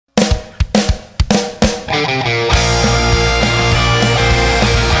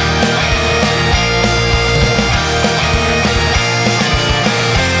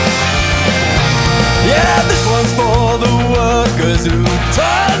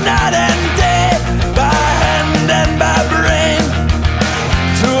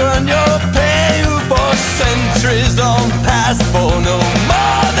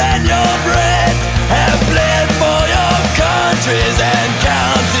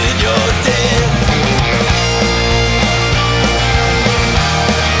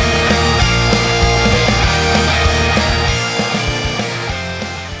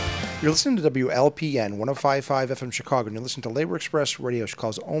You're listening to WLPN 105.5 FM Chicago, and you're listening to Labor Express Radio,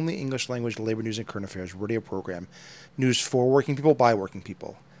 Chicago's only English-language labor news and current affairs radio program. News for working people by working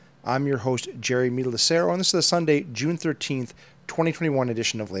people. I'm your host, Jerry Mita-Lucero, and this is the Sunday, June 13th, 2021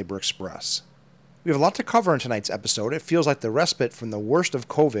 edition of Labor Express. We have a lot to cover in tonight's episode. It feels like the respite from the worst of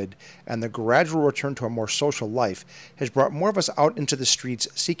COVID and the gradual return to a more social life has brought more of us out into the streets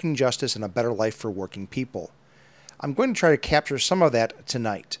seeking justice and a better life for working people. I'm going to try to capture some of that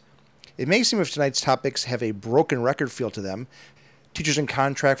tonight. It may seem if tonight's topics have a broken record feel to them, teachers and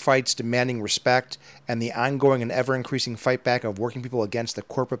contract fights demanding respect, and the ongoing and ever-increasing fight back of working people against the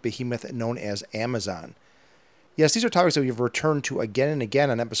corporate behemoth known as Amazon. Yes, these are topics that we've returned to again and again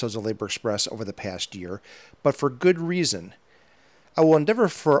on episodes of Labor Express over the past year, but for good reason. I will endeavor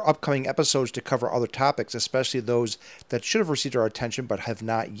for upcoming episodes to cover other topics, especially those that should have received our attention but have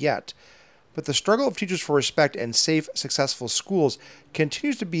not yet. But the struggle of teachers for respect and safe, successful schools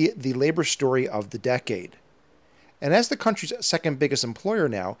continues to be the labor story of the decade. And as the country's second biggest employer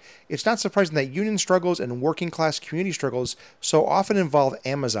now, it's not surprising that union struggles and working class community struggles so often involve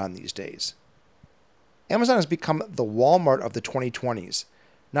Amazon these days. Amazon has become the Walmart of the 2020s.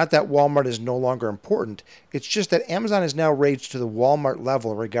 Not that Walmart is no longer important, it's just that Amazon is now raised to the Walmart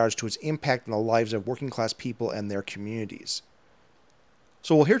level in regards to its impact on the lives of working class people and their communities.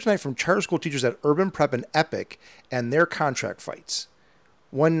 So we'll hear tonight from charter school teachers at Urban Prep and Epic and their contract fights.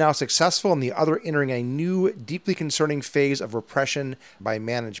 One now successful and the other entering a new, deeply concerning phase of repression by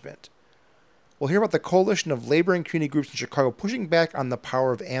management. We'll hear about the coalition of labor and community groups in Chicago pushing back on the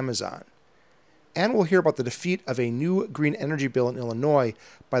power of Amazon. And we'll hear about the defeat of a new green energy bill in Illinois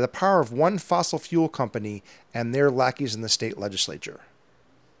by the power of one fossil fuel company and their lackeys in the state legislature.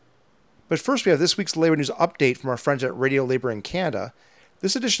 But first we have this week's labor news update from our friends at Radio Labor in Canada.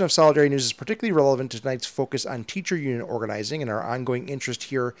 This edition of Solidarity News is particularly relevant to tonight's focus on teacher union organizing and our ongoing interest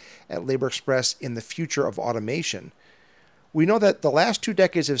here at Labor Express in the future of automation. We know that the last 2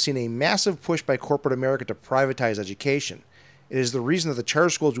 decades have seen a massive push by corporate America to privatize education. It is the reason that the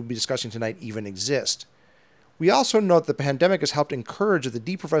charter schools we'll be discussing tonight even exist. We also know that the pandemic has helped encourage the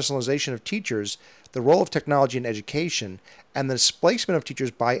deprofessionalization of teachers, the role of technology in education, and the displacement of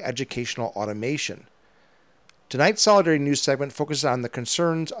teachers by educational automation. Tonight's Solidarity News segment focuses on the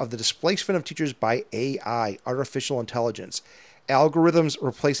concerns of the displacement of teachers by AI, artificial intelligence, algorithms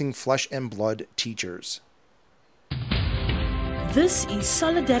replacing flesh and blood teachers. This is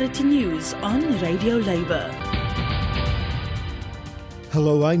Solidarity News on Radio Labor.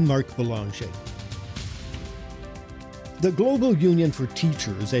 Hello, I'm Mark Belanger. The Global Union for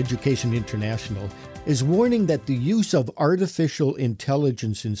Teachers, Education International, is warning that the use of artificial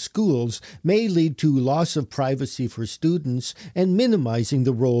intelligence in schools may lead to loss of privacy for students and minimizing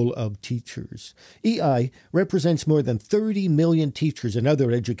the role of teachers. EI represents more than 30 million teachers and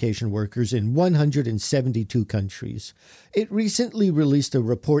other education workers in 172 countries. It recently released a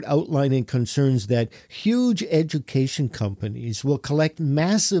report outlining concerns that huge education companies will collect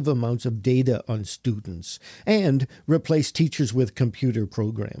massive amounts of data on students and replace teachers with computer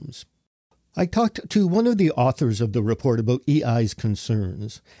programs. I talked to one of the authors of the report about EI's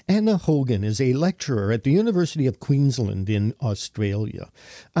concerns. Anna Hogan is a lecturer at the University of Queensland in Australia.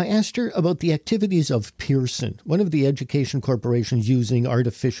 I asked her about the activities of Pearson, one of the education corporations using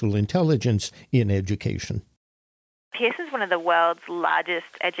artificial intelligence in education. Pearson's one of the world's largest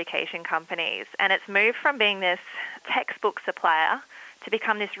education companies, and it's moved from being this textbook supplier to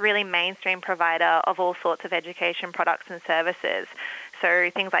become this really mainstream provider of all sorts of education products and services.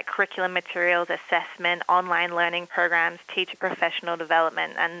 So things like curriculum materials, assessment, online learning programs, teacher professional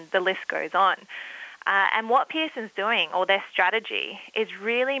development, and the list goes on. And what Pearson's doing, or their strategy, is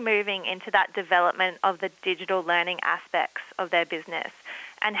really moving into that development of the digital learning aspects of their business.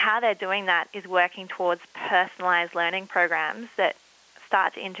 And how they're doing that is working towards personalised learning programs that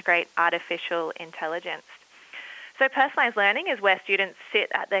start to integrate artificial intelligence. So personalised learning is where students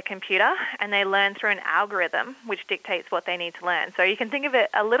sit at their computer and they learn through an algorithm which dictates what they need to learn. So you can think of it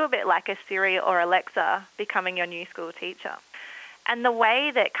a little bit like a Siri or Alexa becoming your new school teacher. And the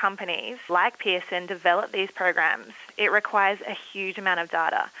way that companies like Pearson develop these programs, it requires a huge amount of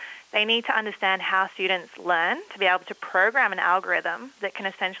data. They need to understand how students learn to be able to program an algorithm that can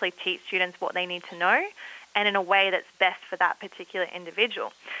essentially teach students what they need to know and in a way that's best for that particular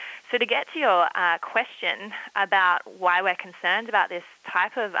individual. So to get to your question about why we're concerned about this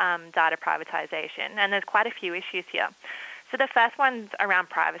type of data privatization, and there's quite a few issues here. So the first one's around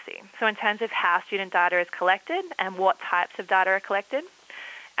privacy. So in terms of how student data is collected and what types of data are collected.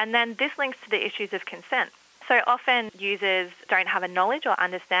 And then this links to the issues of consent. So often users don't have a knowledge or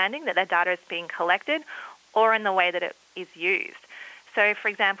understanding that their data is being collected or in the way that it is used. So, for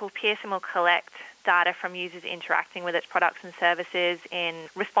example, Pearson will collect data from users interacting with its products and services in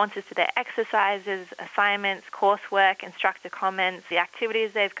responses to their exercises, assignments, coursework, instructor comments, the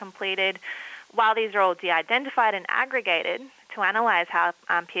activities they've completed. While these are all de-identified and aggregated to analyse how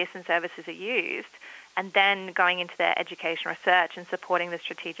Pearson services are used, and then going into their education research and supporting the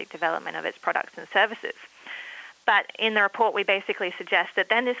strategic development of its products and services. But in the report, we basically suggest that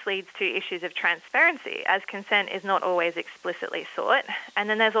then this leads to issues of transparency, as consent is not always explicitly sought. And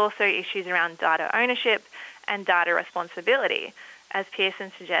then there's also issues around data ownership and data responsibility. As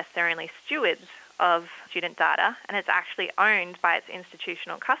Pearson suggests, they're only stewards of student data, and it's actually owned by its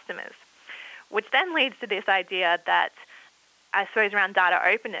institutional customers, which then leads to this idea that, I suppose, around data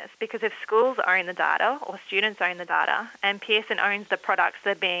openness, because if schools own the data or students own the data and Pearson owns the products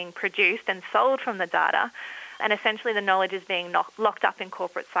that are being produced and sold from the data, and essentially the knowledge is being locked up in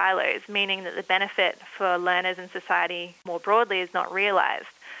corporate silos, meaning that the benefit for learners and society more broadly is not realised.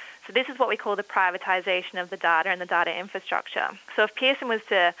 So this is what we call the privatisation of the data and the data infrastructure. So if Pearson was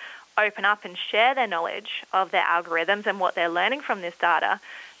to open up and share their knowledge of their algorithms and what they're learning from this data,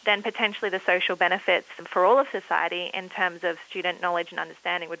 then potentially the social benefits for all of society in terms of student knowledge and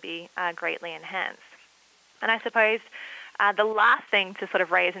understanding would be greatly enhanced. And I suppose the last thing to sort of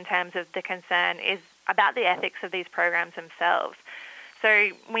raise in terms of the concern is about the ethics of these programs themselves.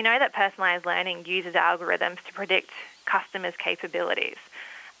 So we know that personalised learning uses algorithms to predict customers' capabilities.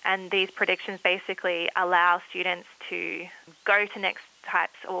 And these predictions basically allow students to go to next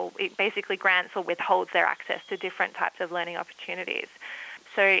types, or it basically grants or withholds their access to different types of learning opportunities.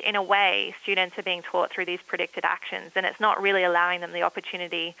 So in a way, students are being taught through these predicted actions, and it's not really allowing them the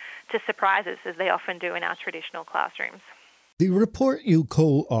opportunity to surprise us as they often do in our traditional classrooms. The report you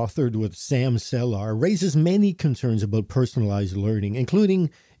co-authored with Sam Sellar raises many concerns about personalized learning, including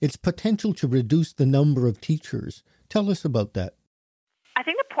its potential to reduce the number of teachers. Tell us about that. I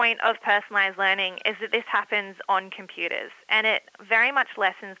think the point of personalised learning is that this happens on computers, and it very much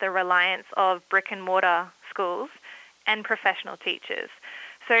lessens the reliance of brick and mortar schools and professional teachers.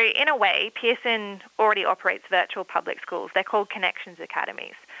 So in a way, Pearson already operates virtual public schools. They're called Connections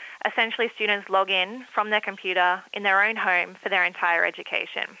Academies. Essentially, students log in from their computer in their own home for their entire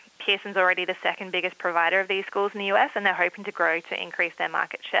education. Pearson's already the second biggest provider of these schools in the US, and they're hoping to grow to increase their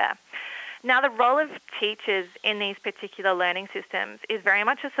market share. Now, the role of teachers in these particular learning systems is very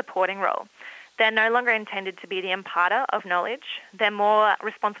much a supporting role. They're no longer intended to be the imparter of knowledge. They're more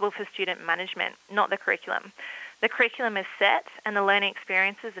responsible for student management, not the curriculum. The curriculum is set, and the learning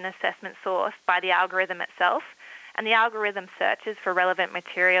experiences and assessment sourced by the algorithm itself, and the algorithm searches for relevant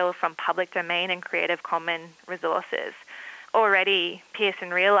material from public domain and Creative Commons resources. Already,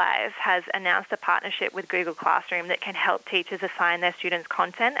 Pearson Realize has announced a partnership with Google Classroom that can help teachers assign their students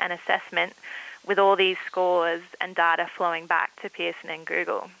content and assessment with all these scores and data flowing back to Pearson and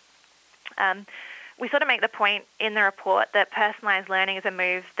Google. We sort of make the point in the report that personalised learning is a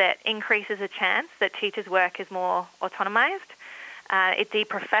move that increases the chance that teachers' work is more autonomised. It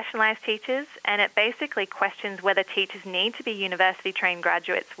deprofessionalised teachers, and it basically questions whether teachers need to be university-trained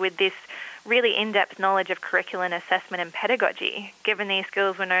graduates with this really in-depth knowledge of curriculum, assessment and pedagogy, given these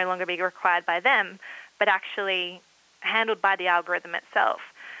skills will no longer be required by them, but actually handled by the algorithm itself.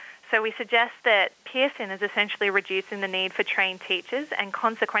 So we suggest that Pearson is essentially reducing the need for trained teachers and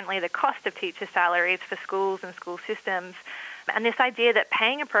consequently the cost of teacher salaries for schools and school systems. And this idea that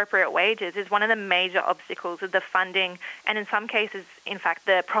paying appropriate wages is one of the major obstacles of the funding and in some cases, in fact,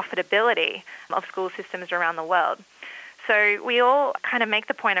 the profitability of school systems around the world. So we all kind of make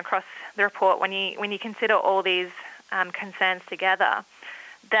the point across the report when you consider all these concerns together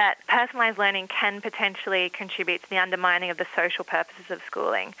that personalised learning can potentially contribute to the undermining of the social purposes of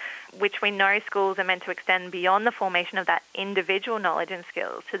schooling, which we know schools are meant to extend beyond the formation of that individual knowledge and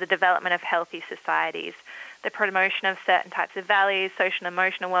skills to the development of healthy societies, the promotion of certain types of values, social and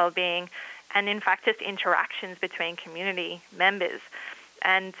emotional well-being, and in fact just interactions between community members.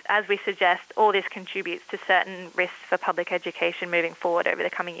 And as we suggest, all this contributes to certain risks for public education moving forward over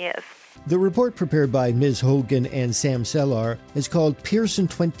the coming years. The report prepared by Ms. Hogan and Sam Sellar is called Pearson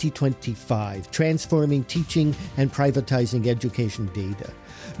 2025, Transforming Teaching and Privatizing Education Data.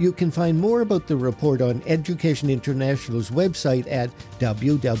 You can find more about the report on Education International's website at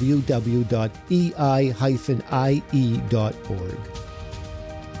www.ei-ie.org.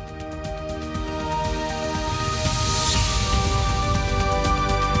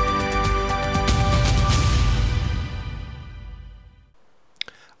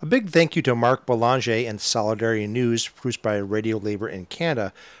 A big thank you to Mark Belanger and Solidarity News, produced by Radio Labour in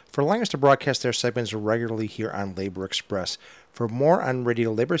Canada, for allowing us to broadcast their segments regularly here on Labour Express. For more on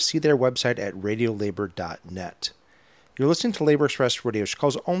Radio Labour, see their website at radiolabour.net. You're listening to Labor Express Radio,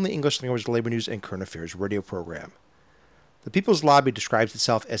 Chicago's only English language labor news and current affairs radio program. The People's Lobby describes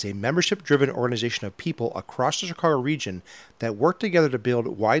itself as a membership-driven organization of people across the Chicago region that work together to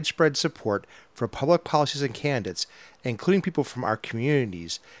build widespread support for public policies and candidates, including people from our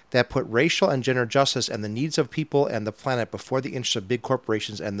communities, that put racial and gender justice and the needs of people and the planet before the interests of big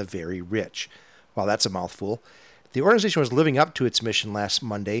corporations and the very rich. Well, that's a mouthful. The organization was living up to its mission last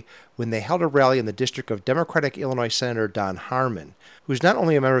Monday when they held a rally in the district of Democratic Illinois Senator Don Harmon, who is not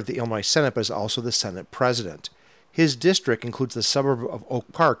only a member of the Illinois Senate but is also the Senate President. His district includes the suburb of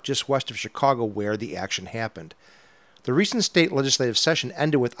Oak Park, just west of Chicago, where the action happened. The recent state legislative session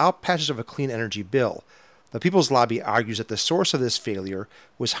ended without passage of a clean energy bill. The People's Lobby argues that the source of this failure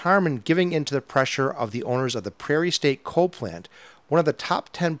was Harmon giving in to the pressure of the owners of the Prairie State Coal Plant, one of the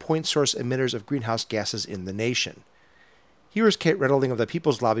top 10 point source emitters of greenhouse gases in the nation. Here is Kate Reddling of the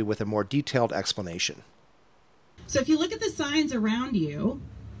People's Lobby with a more detailed explanation. So if you look at the signs around you,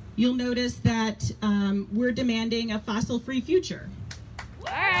 you'll notice that we're demanding a fossil-free future.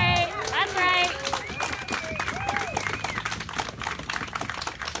 All right, that's right.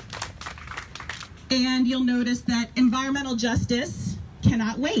 And you'll notice that environmental justice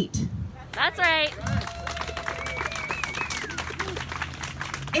cannot wait. That's right.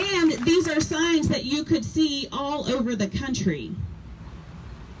 And these are signs that you could see all over the country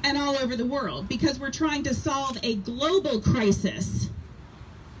and all over the world, because we're trying to solve a global crisis.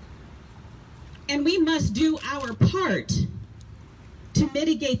 And we must do our part to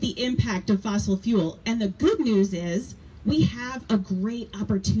mitigate the impact of fossil fuel. And the good news is we have a great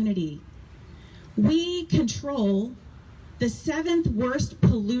opportunity. We control the 7th worst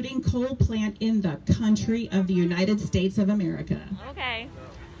polluting coal plant in the country of the United States of America. Okay.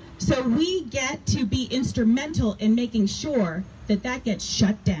 So we get to be instrumental in making sure that that gets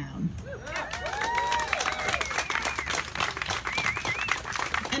shut down.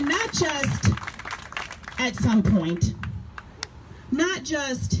 And not just at some point, not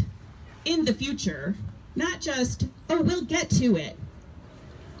just in the future, not just, oh, we'll get to it.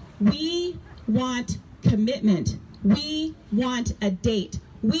 We want commitment. We want a date.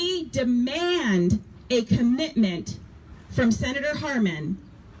 We demand a commitment from Senator Harmon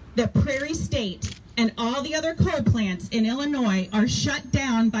that Prairie State and all the other coal plants in Illinois are shut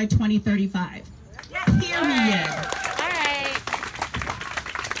down by 2035. Period. All right.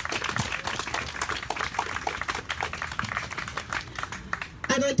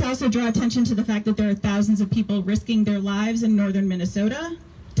 I'd like to also draw attention to the fact that there are thousands of people risking their lives in northern Minnesota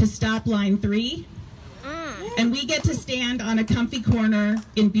to stop Line 3. And we get to stand on a comfy corner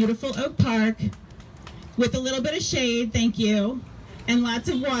in beautiful Oak Park with a little bit of shade, thank you, and lots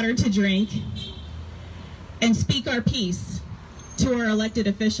of water to drink, and speak our piece to our elected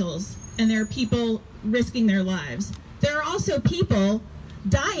officials. And there are people risking their lives. There are also people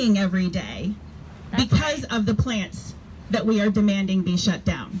dying every day because of the plants that we are demanding be shut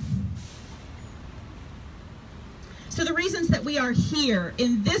down. So the reasons that we are here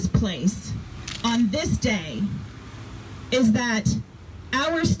in this place on this day is that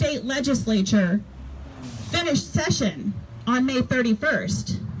our state legislature finished session on May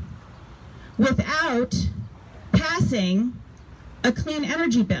 31st without passing a clean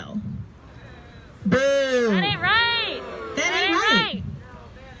energy bill. Boo! That ain't right. That ain't right.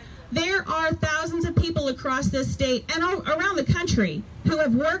 There are thousands of people across this state and around the country who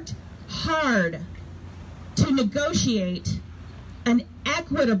have worked hard to negotiate an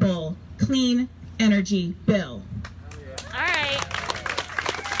equitable clean energy bill. All right.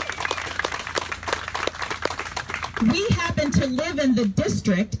 We happen to live in the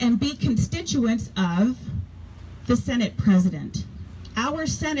district and be constituents of the Senate President. Our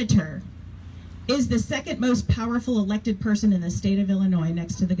senator is the second most powerful elected person in the state of Illinois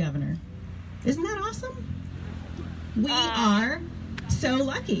next to the governor. Isn't that awesome? We are so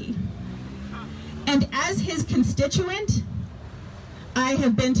lucky. And as his constituent, I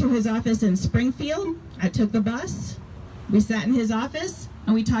have been to his office in Springfield. I took the bus. We sat in his office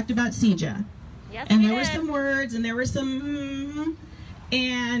and we talked about CEJA. Yes, And we there were did. some words and there were some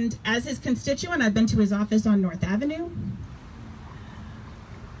and as his constituent, I've been to his office on North Avenue.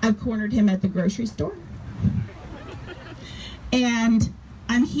 I've cornered him at the grocery store. And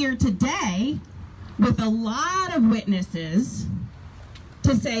I'm here today with a lot of witnesses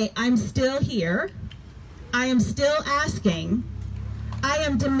to say I'm still here. I am still asking. I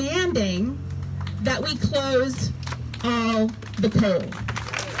am demanding that we close all the coal.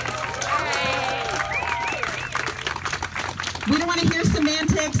 We don't want to hear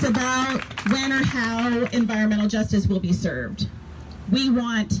semantics about when or how environmental justice will be served. We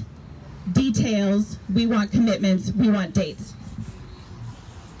want details, we want commitments, we want dates.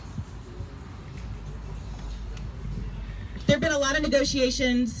 There have been a lot of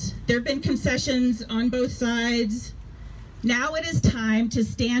negotiations. There have been concessions on both sides. Now it is time to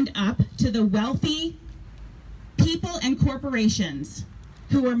stand up to the wealthy people and corporations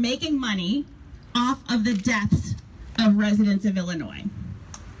who are making money off of the deaths of residents of Illinois.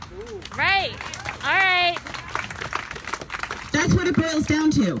 Right. All right. That's what it boils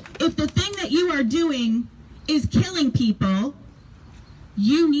down to. If the thing that you are doing is killing people,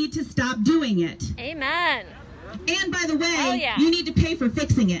 you need to stop doing it. Amen. And by the way, Oh, yeah. you need to pay for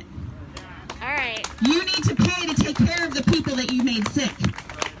fixing it. All right. You need to pay to take care of the people that you made sick.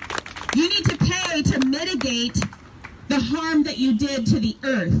 You need to pay to mitigate the harm that you did to the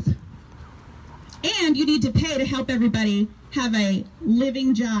earth. And you need to pay to help everybody have a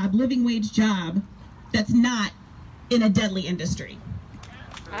living wage job that's not in a deadly industry.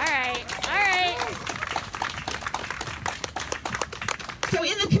 All right. All right. So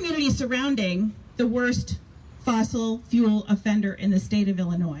in the community surrounding the worst fossil fuel offender in the state of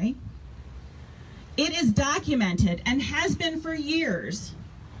Illinois, it is documented and has been for years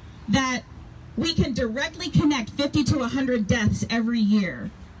that we can directly connect 50 to 100 deaths every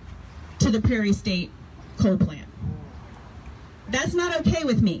year to the Prairie State coal plant. That's not okay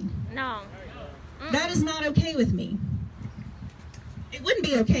with me. No. That is not okay with me. It wouldn't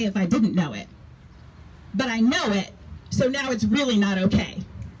be okay if I didn't know it. But I know it, so now it's really not okay.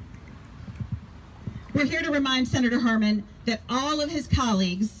 We're here to remind Senator Harman that all of his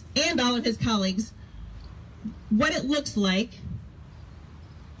colleagues, what it looks like,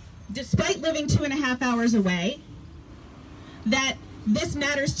 despite living 2.5 hours away, that this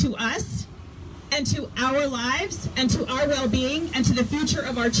matters to us and to our lives and to our well-being and to the future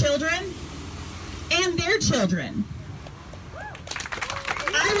of our children and their children.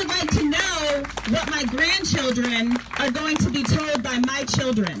 I would like to know what my grandchildren are going to be told by my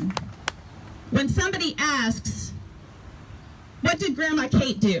children. When somebody asks, what did Grandma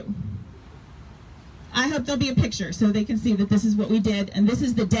Kate do? I hope there'll be a picture so they can see that this is what we did, and this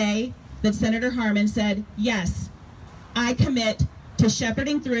is the day that Senator Harman said, yes, I commit to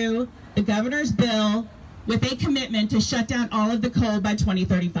shepherding through the governor's bill with a commitment to shut down all of the coal by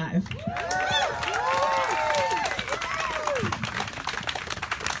 2035.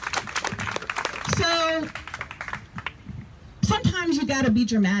 So sometimes you gotta be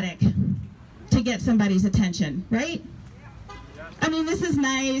dramatic to get somebody's attention, right? I mean, this is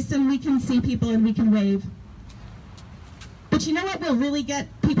nice and we can see people and we can wave. But you know what will really get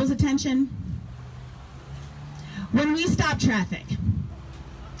people's attention? When we stop traffic.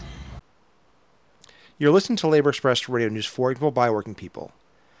 You're listening to Labor Express Radio News for working people by working people.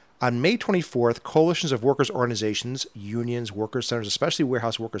 On May 24th, coalitions of workers' organizations, unions, workers' centers, especially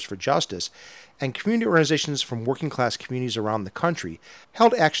Warehouse Workers for Justice, and community organizations from working-class communities around the country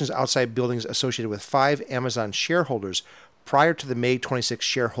held actions outside buildings associated with 5 Amazon shareholders prior to the May 26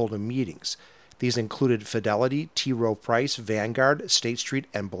 shareholder meetings. These included Fidelity, T. Rowe Price, Vanguard, State Street,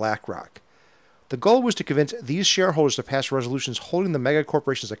 and BlackRock. The goal was to convince these shareholders to pass resolutions holding the mega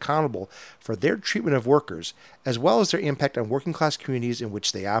corporations accountable for their treatment of workers, as well as their impact on working-class communities in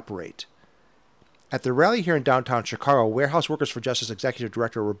which they operate. At the rally here in downtown Chicago, Warehouse Workers for Justice Executive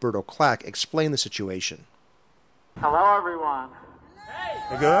Director Roberto Clack explained the situation. Hello, everyone.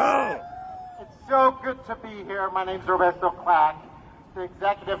 Hey, go! It's so good to be here. My name's Roberto Clack, the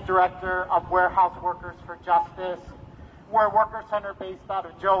Executive Director of Warehouse Workers for Justice. We're a worker center based out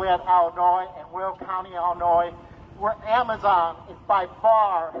of Joliet, Illinois, and Will County, Illinois, where Amazon is by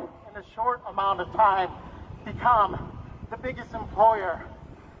far, in a short amount of time, become the biggest employer,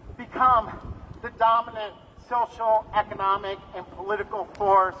 become the dominant social, economic, and political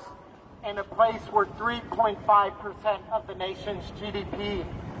force in a place where 3.5% of the nation's GDP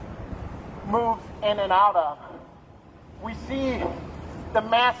moves in and out of. We see the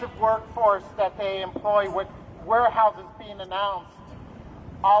massive workforce that they employ with warehouses being announced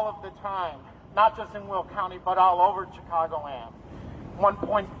all of the time, not just in Will County, but all over Chicagoland.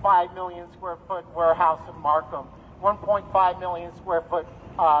 1.5 million square foot warehouse in Markham, 1.5 million square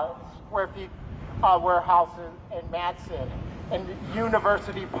feet warehouse in Matson, in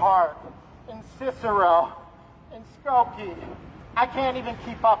University Park, in Cicero, in Skokie. I can't even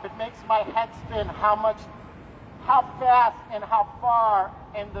keep up. It makes my head spin how fast and how far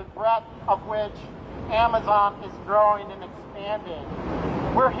and the breadth of which Amazon is growing and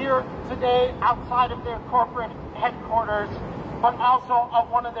expanding. We're here today outside of their corporate headquarters, but also of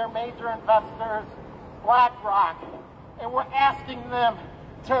one of their major investors, BlackRock, and we're asking them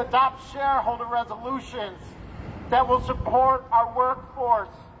to adopt shareholder resolutions that will support our workforce,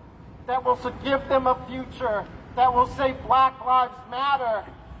 that will give them a future, that will say Black Lives Matter,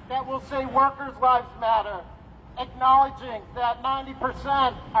 that will say workers' lives matter, acknowledging that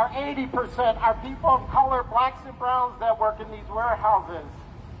 90% or 80% are people of color, blacks and browns that work in these warehouses.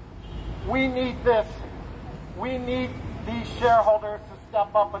 We need this. We need these shareholders to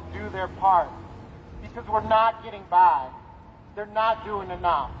step up and do their part because we're not getting by. They're not doing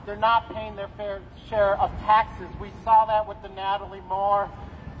enough. They're not paying their fair share of taxes. We saw that with the Natalie Moore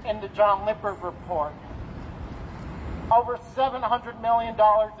and the John Lippert report. Over $700 million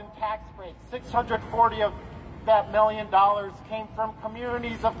in tax breaks. 640 of that $1 million came from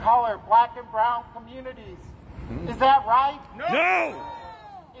communities of color, black and brown communities. Is that right? No!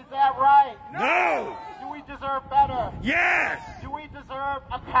 Is that right? No! Do we deserve better? Yes! Do we deserve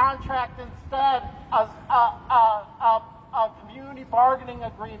a contract instead of community bargaining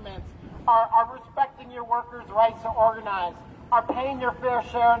agreements? Are respecting your workers' rights to organize? Are paying your fair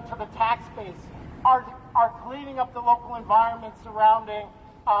share into the tax base? Are cleaning up the local environment surrounding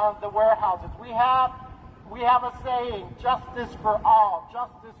the warehouses? We have a saying, justice for all,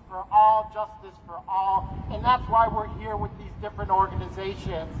 justice for all, justice for all. And that's why we're here with these different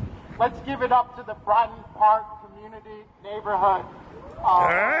organizations. Let's give it up to the Brighton Park Community Neighborhood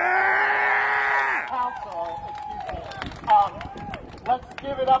Council. Let's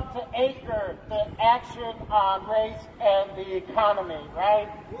give it up to ACRE, the Action on Race and the Economy, right?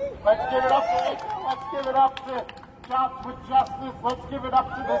 Let's give it up to ACRE. Let's give it up to Jobs with Justice. Let's give it up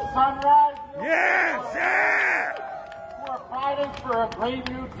to the Sunrise. Yes! Yeah! Who are fighting for a Green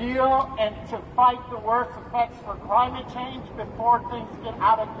New Deal and to fight the worst effects for climate change before things get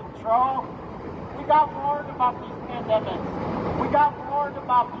out of control. We got warned about these pandemics. We got warned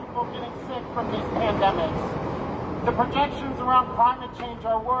about people getting sick from these pandemics. The projections around climate change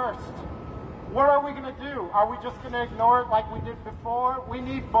are worst. What are we going to do? Are we just going to ignore it like we did before? We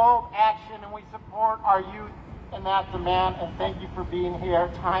need bold action, and we support our youth in that demand. And thank you for being here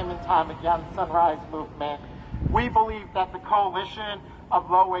time and time again, Sunrise Movement. We believe that the coalition of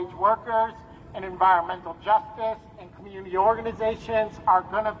low-wage workers and environmental justice and community organizations are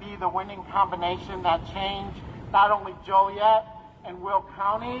going to be the winning combination that change not only Joliet and Will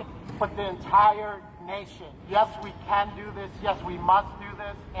County, but the entire nation. Yes, we can do this. Yes, we must do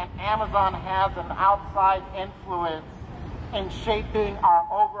this. And Amazon has an outside influence in shaping our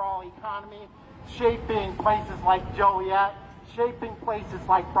overall economy, shaping places like Joliet, shaping places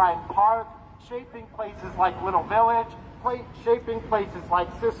like Bryant Park, shaping places like Little Village, shaping places like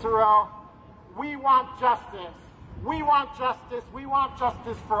Cicero. We want justice. We want justice. We want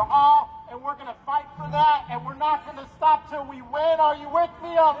justice for all, and we're going to fight for that, and we're not going to stop till we win. Are you with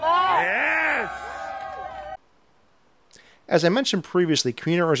me on that? Yes! As I mentioned previously,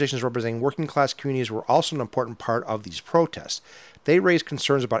 community organizations representing working class communities were also an important part of these protests. They raised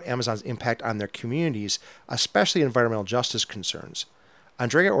concerns about Amazon's impact on their communities, especially environmental justice concerns.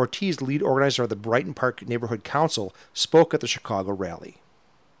 Andrea Ortiz, lead organizer of the Brighton Park Neighborhood Council, spoke at the Chicago rally.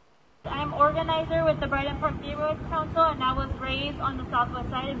 I'm organizer with the Brighton Park Neighborhood Council, and I was raised on the Southwest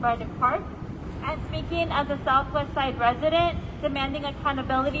Side in Brighton Park. I'm speaking as a Southwest Side resident, demanding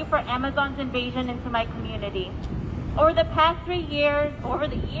accountability for Amazon's invasion into my community. Over the past 3 years,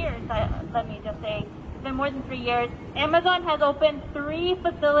 let me just say, it's been more than 3 years, Amazon has opened 3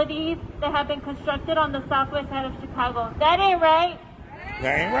 facilities that have been constructed on the southwest side of Chicago. That ain't right.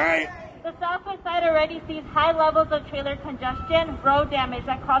 That ain't right. The southwest side already sees high levels of trailer congestion, road damage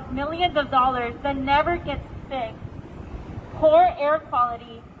that costs millions of dollars that never gets fixed, poor air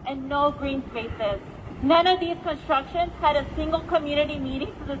quality, and no green spaces. None of these constructions had a single community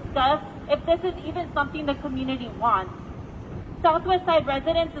meeting to discuss if this is even something the community wants. Southwest Side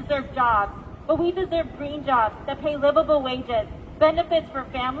residents deserve jobs, but we deserve green jobs that pay livable wages, benefits for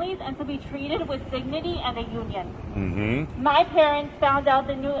families, and to be treated with dignity and a union. Mm-hmm. My parents found out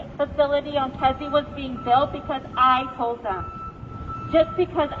the new facility on Kedzie was being built because I told them. Just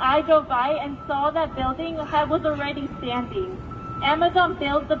because I drove by and saw that building was already standing. Amazon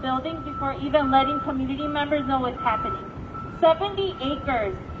builds the buildings before even letting community members know what's happening. 70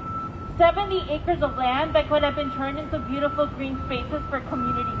 acres of land that could have been turned into beautiful green spaces for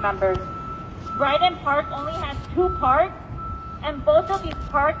community members. Brighton Park only has 2 parks, and both of these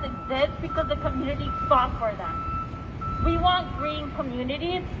parks exist because the community fought for them. We want green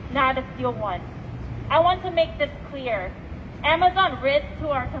communities, not a steel one. I want to make this clear. Amazon risks to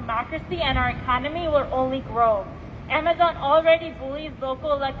our democracy and our economy will only grow. Amazon already bullies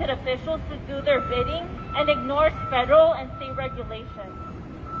local elected officials to do their bidding and ignores federal and state regulations.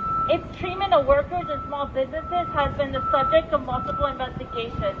 Its treatment of workers and small businesses has been the subject of multiple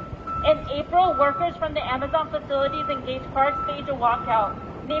investigations. In April, workers from the Amazon facilities in Gage Park staged a walkout,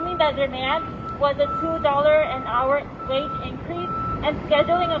 naming that their demand was a $2 an hour wage increase and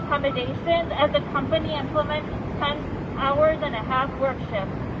scheduling accommodations as the company implements 10 hours and a half work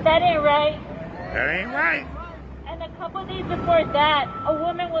shift. That ain't right. That ain't right. And a couple days before that, a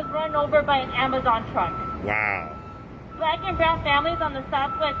woman was run over by an Amazon truck. Wow. Black and brown families on the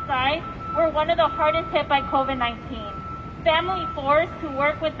southwest side were one of the hardest hit by COVID-19. Family forced to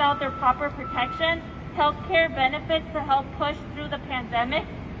work without their proper protections, healthcare benefits to help push through the pandemic.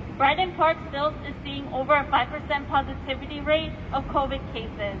 Brighton Park still is seeing over a 5% positivity rate of COVID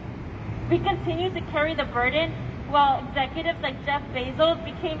cases. We continue to carry the burden while executives like Jeff Bezos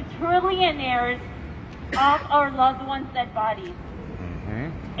became trillionaires off our loved ones' dead bodies.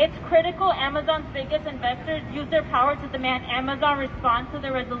 It's critical Amazon's biggest investors use their power to demand Amazon respond to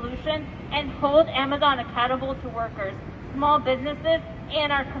the resolutions and hold Amazon accountable to workers, small businesses,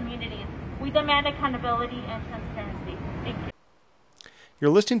 and our communities. We demand accountability and transparency. Thank you.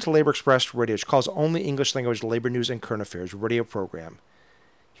 You're listening to Labor Express Radio, which calls only English language labor news and current affairs radio program.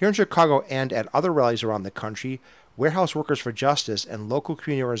 Here in Chicago and at other rallies around the country, Warehouse Workers for Justice and local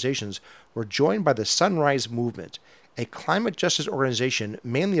community organizations were joined by the Sunrise Movement, a climate justice organization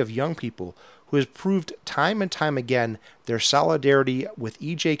mainly of young people who has proved time and time again their solidarity with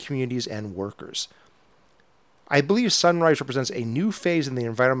EJ communities and workers. I believe Sunrise represents a new phase in the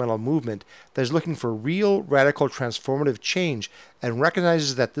environmental movement that is looking for real, radical, transformative change and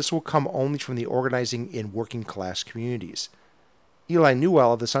recognizes that this will come only from the organizing in working class communities. Eli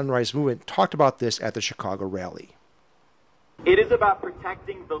Newell of the Sunrise Movement talked about this at the Chicago rally. It is about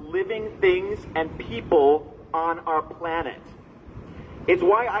protecting the living things and people on our planet. It's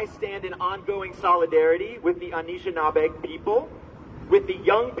why I stand in ongoing solidarity with the Anishinaabe people, with the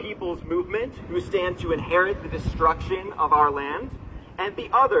Young People's Movement, who stand to inherit the destruction of our land, and the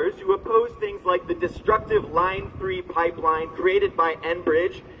others who oppose things like the destructive Line 3 pipeline created by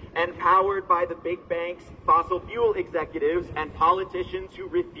Enbridge and powered by the big banks, fossil fuel executives, and politicians who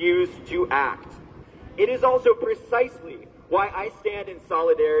refuse to act. It is also precisely why I stand in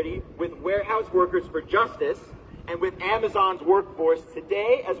solidarity with Warehouse Workers for Justice and with Amazon's workforce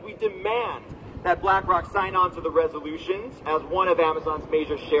today as we demand that BlackRock sign on to the resolutions as one of Amazon's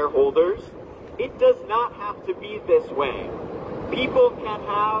major shareholders. It does not have to be this way. People can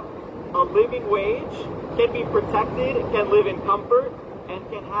have a living wage, can be protected, can live in comfort, and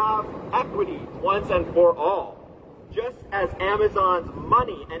can have equity once and for all. Just as Amazon's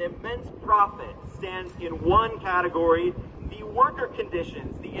money and immense profit stands in one category, the worker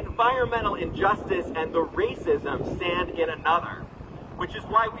conditions, the environmental injustice, and the racism stand in another, which is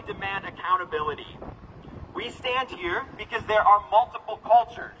why we demand accountability. We stand here because there are multiple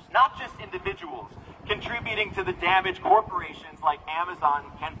cultures, not just individuals, contributing to the damage corporations like Amazon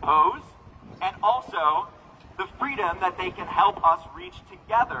can pose, and also the freedom that they can help us reach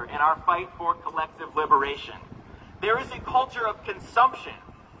together in our fight for collective liberation. There is a culture of consumption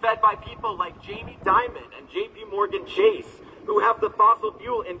fed by people like Jamie Dimon and JP Morgan Chase, who have the fossil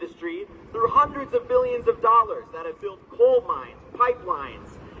fuel industry through hundreds of billions of dollars that have built coal mines,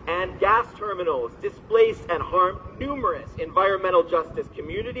 pipelines, and gas terminals, displaced and harmed numerous environmental justice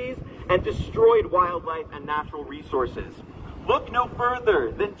communities, and destroyed wildlife and natural resources. Look no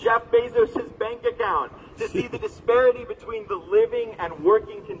further than Jeff Bezos' bank account to see the disparity between the living and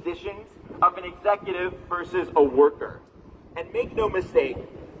working conditions of an executive versus a worker. And make no mistake,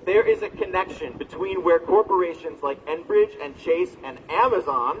 there is a connection between where corporations like Enbridge and Chase and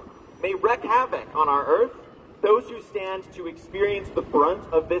Amazon may wreak havoc on our earth. Those who stand to experience the brunt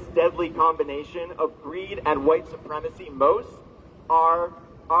of this deadly combination of greed and white supremacy most are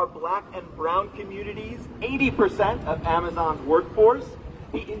our black and brown communities, 80% of Amazon's workforce,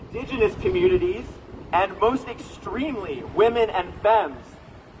 the indigenous communities, and most extremely women and femmes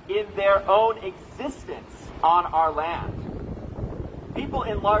in their own existence on our land. People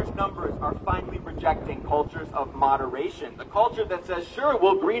in large numbers are finally rejecting cultures of moderation. The culture that says, sure,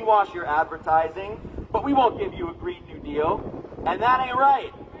 we'll greenwash your advertising, but we won't give you a Green New Deal. And that ain't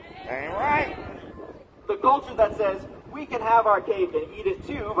right. Ain't right. The culture that says, we can have our cake and eat it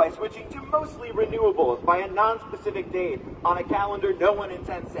too by switching to mostly renewables by a non-specific date on a calendar no one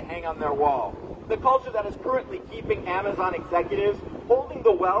intends to hang on their wall. The culture that is currently keeping Amazon executives holding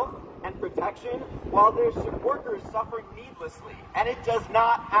the wealth and protection while their workers suffer needlessly. And it does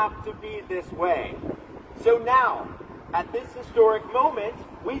not have to be this way. So now, at this historic moment,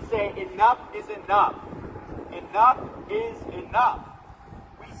 we say enough is enough. Enough is enough.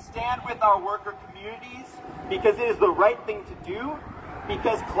 We stand with our worker communities because it is the right thing to do,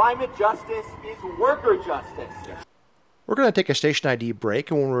 because climate justice is worker justice. We're going to take a station ID break,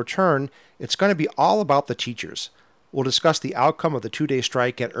 and when we return, it's going to be all about the teachers. We'll discuss the outcome of the 2-day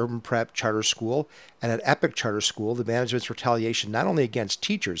strike at Urban Prep Charter School and at Epic Charter School, the management's retaliation not only against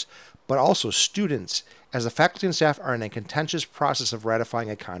teachers, but also students, as the faculty and staff are in a contentious process of ratifying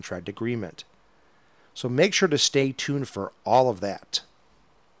a contract agreement. So make sure to stay tuned for all of that.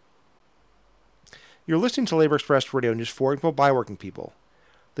 You're listening to Labor Express Radio News for working people by working people.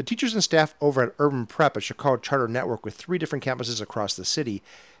 The teachers and staff over at Urban Prep, a Chicago charter network with 3 different campuses across the city,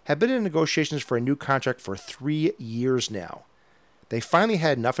 have been in negotiations for a new contract for 3 years now. They finally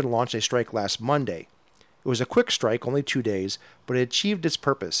had enough and launched a strike last Monday. It was a quick strike, only 2 days, but it achieved its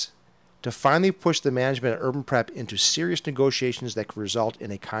purpose: to finally push the management at Urban Prep into serious negotiations that could result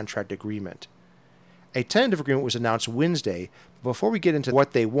in a contract agreement. A tentative agreement was announced Wednesday, but before we get into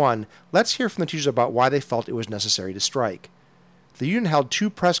what they won, let's hear from the teachers about why they felt it was necessary to strike. The union held 2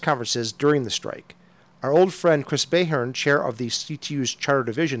 press conferences during the strike. Our old friend Chris Bayhern, chair of the CTU's charter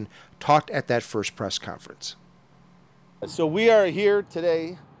division, talked at that first press conference. So we are here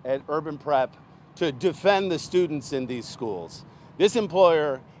today at Urban Prep to defend the students in these schools. This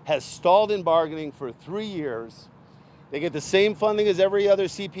employer has stalled in bargaining for 3 years. They get the same funding as every other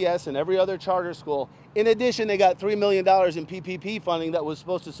CPS and every other charter school. In addition, they got $3 million in PPP funding that was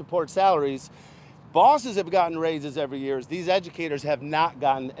supposed to support salaries. Bosses have gotten raises every year. These educators have not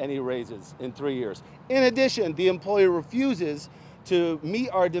gotten any raises in 3 years. In addition, the employer refuses to meet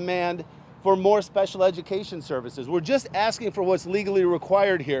our demand for more special education services. We're just asking for what's legally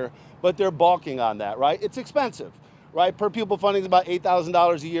required here, but they're balking on that, right? It's expensive, right? Per pupil funding is about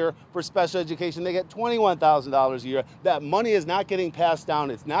 $8,000 a year. For special education, they get $21,000 a year. That money is not getting passed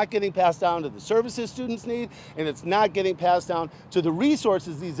down. It's not getting passed down to the services students need, and it's not getting passed down to the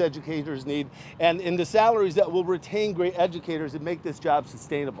resources these educators need, and in the salaries that will retain great educators and make this job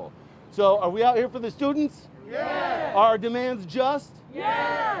sustainable. So are we out here for the students? Yeah. Are our demands just?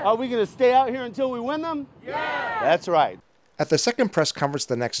 Yeah. Are we going to stay out here until we win them? Yeah. That's right. At the second press conference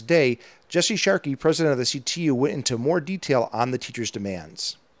the next day, Jesse Sharkey, president of the CTU, went into more detail on the teachers'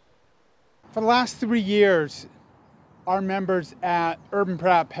 demands. For the last 3 years, our members at Urban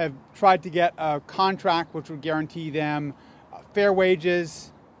Prep have tried to get a contract which would guarantee them fair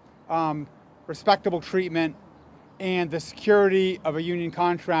wages, respectable treatment, and the security of a union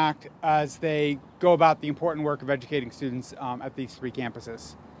contract as they go about the important work of educating students at these 3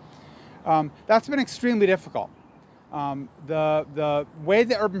 campuses. That's been extremely difficult. The way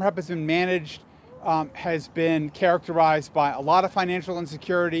that Urban Prep has been managed has been characterized by a lot of financial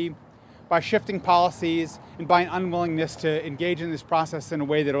insecurity, by shifting policies, and by an unwillingness to engage in this process in a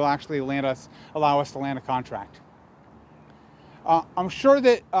way that will actually allow us to land a contract. I'm sure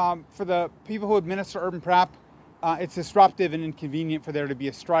that for the people who administer Urban Prep, it's disruptive and inconvenient for there to be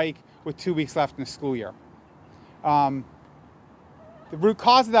a strike with 2 weeks left in the school year. The root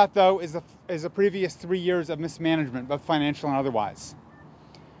cause of that, though, is the previous 3 years of mismanagement, both financial and otherwise.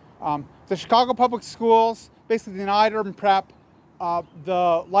 The Chicago Public Schools basically denied Urban Prep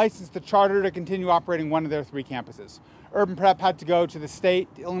the license, the charter to continue operating one of their 3 campuses. Urban Prep had to go to the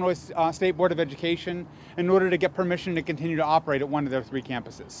Illinois State Board of Education in order to get permission to continue to operate at one of their 3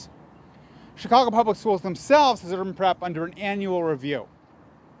 campuses. Chicago Public Schools themselves has Urban Prep under an annual review.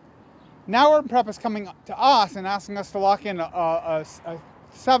 Now Urban Prep is coming to us and asking us to lock in a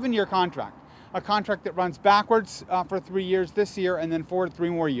 7-year contract, a contract that runs backwards for 3 years this year and then forward 3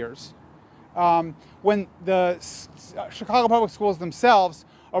 more years, when the Chicago Public Schools themselves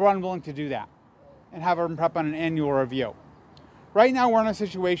are unwilling to do that and have Urban Prep on an annual review. Right now we're in a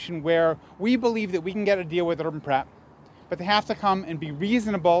situation where we believe that we can get a deal with Urban Prep, but they have to come and be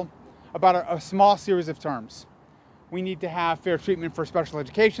reasonable about a small series of terms. We need to have fair treatment for special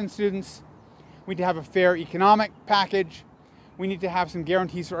education students. We need to have a fair economic package. We need to have some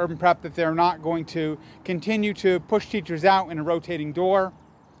guarantees for Urban Prep that they're not going to continue to push teachers out in a rotating door,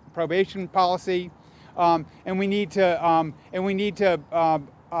 probation policy, and we need to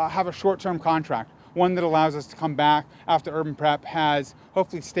have a short-term contract, one that allows us to come back after Urban Prep has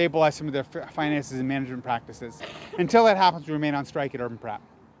hopefully stabilized some of their finances and management practices. Until that happens, we remain on strike at Urban Prep.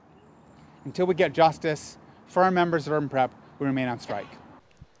 Until we get justice for our members of Urban Prep, we remain on strike.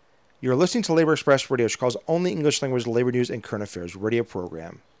 You're listening to Labor Express Radio, Chicago's only English language labor news and current affairs radio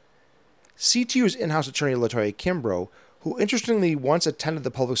program. CTU's in-house attorney LaToya Kimbrough, who interestingly once attended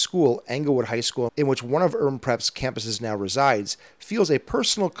the public school, Englewood High School, in which one of Urban Prep's campuses now resides, feels a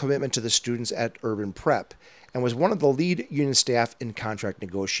personal commitment to the students at Urban Prep and was one of the lead union staff in contract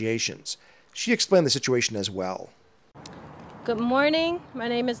negotiations. She explained the situation as well. Good morning. My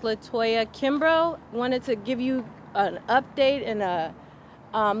name is LaToya Kimbrough. Wanted to give you an update and a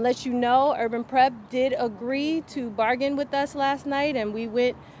Let you know, Urban Prep did agree to bargain with us last night, and we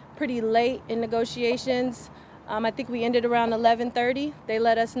went pretty late in negotiations. I think we ended around 11:30. They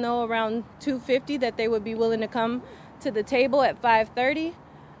let us know around 2:50 that they would be willing to come to the table at 5:30.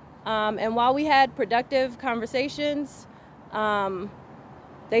 And while we had productive conversations,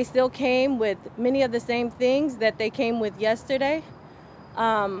 they still came with many of the same things that they came with yesterday.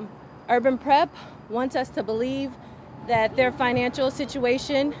 Urban Prep wants us to believe that their financial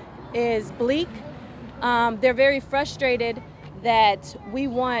situation is bleak. They're very frustrated that we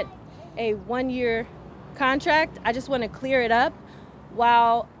want a one-year contract. I just want to clear it up.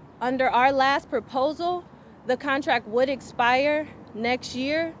 While under our last proposal, the contract would expire next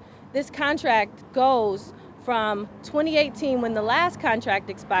year, this contract goes from 2018, when the last contract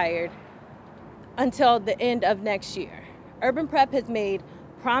expired, until the end of next year. Urban Prep has made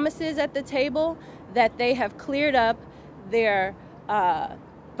promises at the table that they have cleared up their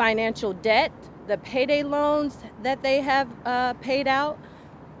financial debt, the payday loans that they have paid out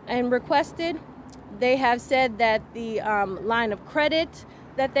and requested. They have said that the line of credit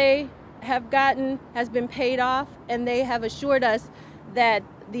that they have gotten has been paid off, and they have assured us that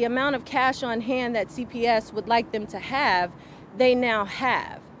the amount of cash on hand that CPS would like them to have, they now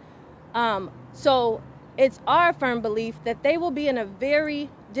have. So it's our firm belief that they will be in a very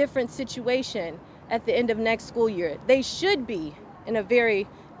different situation at the end of next school year. They should be in a very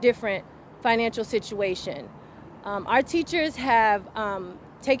different financial situation. Our teachers have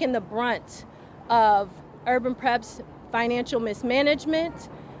taken the brunt of Urban Prep's financial mismanagement,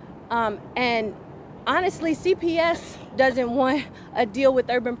 and honestly, CPS doesn't want a deal with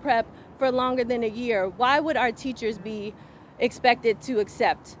Urban Prep for longer than a year. Why would our teachers be expected to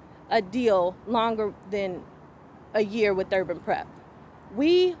accept a deal longer than a year with Urban Prep?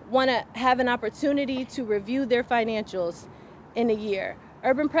 We want to have an opportunity to review their financials in a year.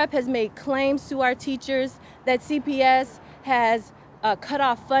 Urban Prep has made claims to our teachers that CPS has cut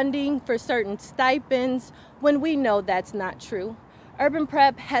off funding for certain stipends, when we know that's not true. Urban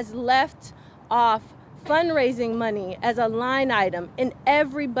Prep has left off fundraising money as a line item in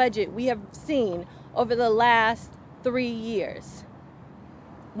every budget we have seen over the last 3 years.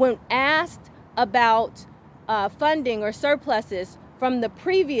 When asked about funding or surpluses from the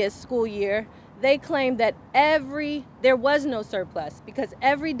previous school year, they claimed that there was no surplus because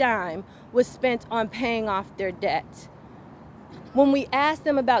every dime was spent on paying off their debt. When we ask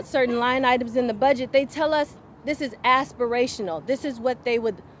them about certain line items in the budget, they tell us this is aspirational. This is what they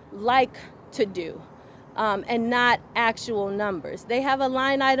would like to do, and not actual numbers. They have a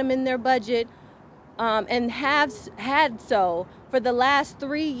line item in their budget and have had so for the last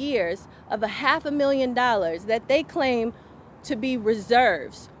 3 years of $500,000 that they claim to be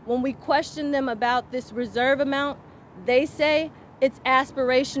reserves. When we question them about this reserve amount, they say it's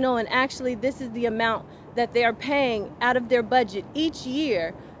aspirational, and actually this is the amount that they are paying out of their budget each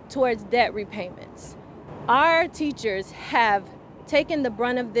year towards debt repayments. Our teachers have taken the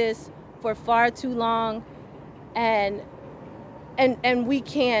brunt of this for far too long, and we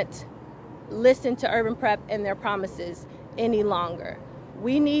can't listen to Urban Prep and their promises any longer.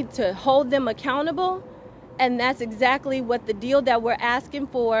 We need to hold them accountable, and that's exactly what the deal that we're asking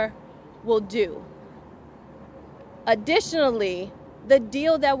for will do. Additionally, the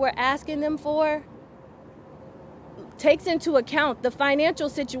deal that we're asking them for takes into account the financial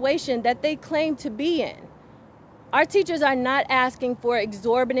situation that they claim to be in. Our teachers are not asking for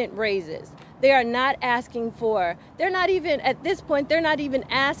exorbitant raises. They are not asking for, they're not even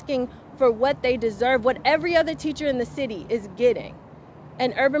asking for what they deserve, what every other teacher in the city is getting.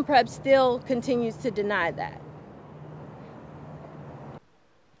 And Urban Prep still continues to deny that.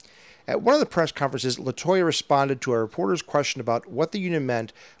 At one of the press conferences, Latoya responded to a reporter's question about what the union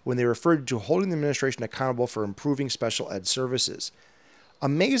meant when they referred to holding the administration accountable for improving special ed services.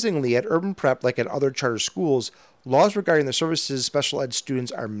 Amazingly, at Urban Prep, like at other charter schools, laws regarding the services special ed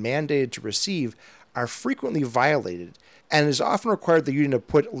students are mandated to receive are frequently violated, and it is often required the union to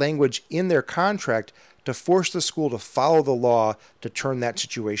put language in their contract to force the school to follow the law to turn that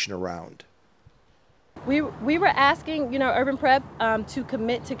situation around. We were asking, Urban Prep to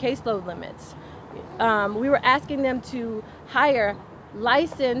commit to caseload limits. We were asking them to hire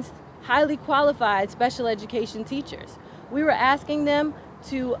licensed, highly qualified special education teachers. We were asking them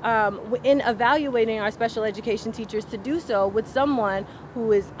to, in evaluating our special education teachers, to do so with someone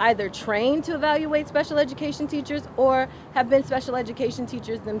who is either trained to evaluate special education teachers or have been special education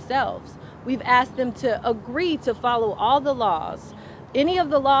teachers themselves. We've asked them to agree to follow all the laws, any of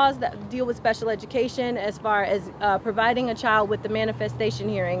the laws that deal with special education, as far as providing a child with the manifestation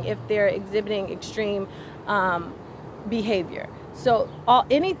hearing if they're exhibiting extreme behavior. So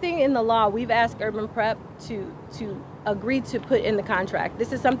anything in the law, we've asked Urban Prep to agree to put in the contract.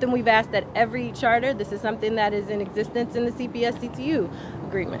 This is something we've asked at every charter. This is something that is in existence in the CPS-CTU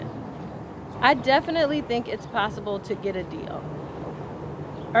agreement. I definitely think it's possible to get a deal.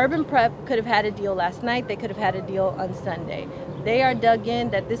 Urban Prep could have had a deal last night. They could have had a deal on Sunday. They are dug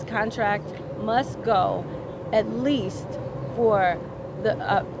in that this contract must go at least for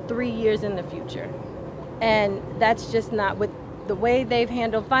the 3 years in the future. And that's just not with the way they've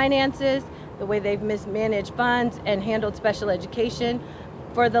handled finances, the way they've mismanaged funds and handled special education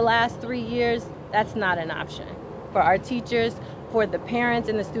for the last 3 years. That's not an option for our teachers, for the parents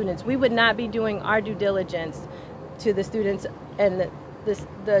and the students. We would not be doing our due diligence to the students and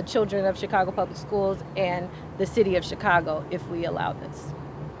the children of Chicago Public Schools and the city of Chicago if we allow this.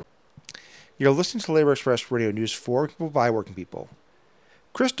 You're listening to Labor Express Radio News for Working People by Working People.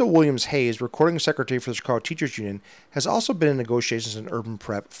 Crystal Williams-Hayes, recording secretary for the Chicago Teachers Union, has also been in negotiations in Urban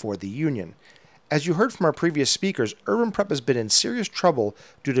Prep for the union. As you heard from our previous speakers, Urban Prep has been in serious trouble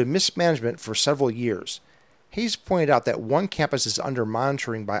due to mismanagement for several years. Hayes pointed out that one campus is under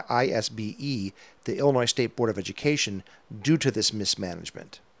monitoring by ISBE, the Illinois State Board of Education, due to this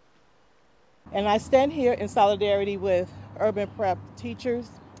mismanagement. And I stand here in solidarity with Urban Prep teachers,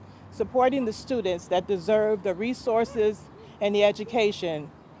 supporting the students that deserve the resources and the education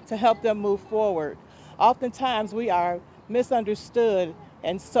to help them move forward. Oftentimes we are misunderstood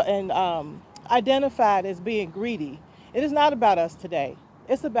and identified as being greedy. It is not about us today.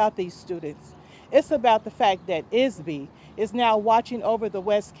 It's about these students. It's about the fact that ISBE is now watching over the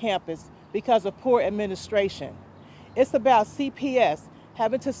West Campus because of poor administration. It's about CPS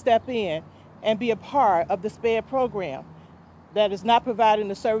having to step in and be a part of the SPED program that is not providing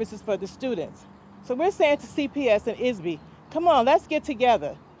the services for the students. So we're saying to CPS and ISBE, come on, let's get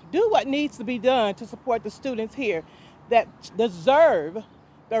together. Do what needs to be done to support the students here that deserve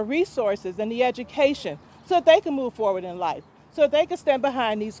the resources and the education so that they can move forward in life, so that they can stand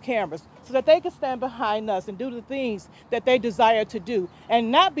behind these cameras, so that they can stand behind us and do the things that they desire to do and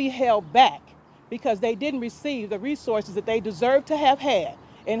not be held back because they didn't receive the resources that they deserve to have had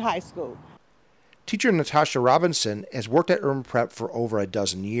in high school. Teacher Natasha Robinson has worked at Urban Prep for over a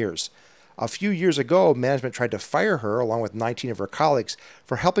dozen years. A few years ago, management tried to fire her, along with 19 of her colleagues,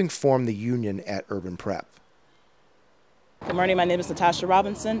 for helping form the union at Urban Prep. Good morning, my name is Natasha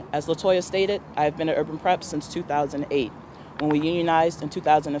Robinson. As LaToya stated, I've been at Urban Prep since 2008. When we unionized in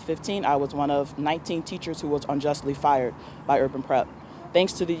 2015, I was one of 19 teachers who was unjustly fired by Urban Prep.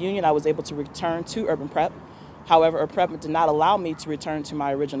 Thanks to the union, I was able to return to Urban Prep. However, Urban Prep did not allow me to return to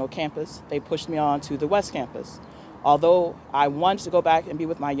my original campus. They pushed me on to the West Campus. Although I wanted to go back and be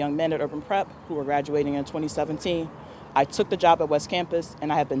with my young men at Urban Prep who were graduating in 2017, I took the job at West Campus,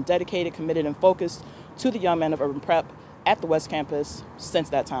 and I have been dedicated, committed, and focused to the young men of Urban Prep at the West Campus since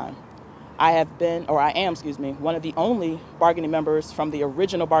that time. I am, one of the only bargaining members from the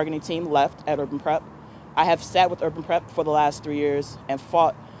original bargaining team left at Urban Prep. I have sat with Urban Prep for the last 3 years and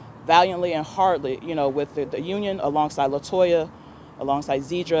fought valiantly and hardly, with the union alongside LaToya, alongside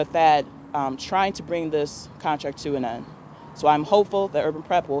Zedra, Thad, trying to bring this contract to an end. So I'm hopeful that Urban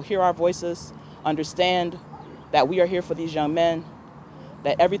Prep will hear our voices, understand that we are here for these young men,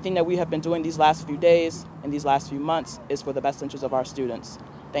 that everything that we have been doing these last few days and these last few months is for the best interest of our students.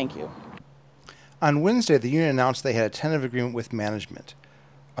 Thank you. On Wednesday, the union announced they had a tentative agreement with management.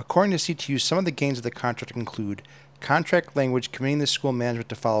 According to CTU, some of the gains of the contract include contract language committing the school management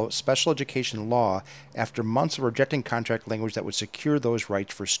to follow special education law after months of rejecting contract language that would secure those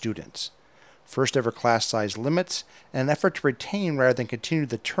rights for students, first ever class size limits, and an effort to retain rather than continue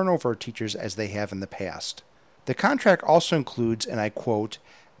the turnover of teachers as they have in the past. The contract also includes, and I quote,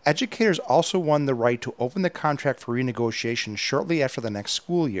 educators also won the right to open the contract for renegotiation shortly after the next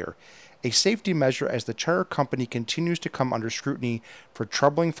school year, a safety measure as the charter company continues to come under scrutiny for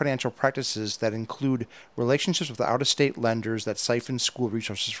troubling financial practices that include relationships with out-of-state lenders that siphon school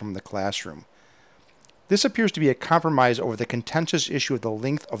resources from the classroom. This appears to be a compromise over the contentious issue of the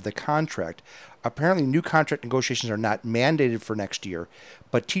length of the contract. Apparently, new contract negotiations are not mandated for next year,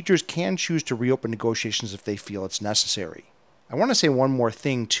 but teachers can choose to reopen negotiations if they feel it's necessary. I want to say one more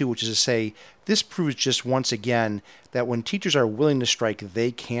thing, too, which is to say this proves just once again that when teachers are willing to strike,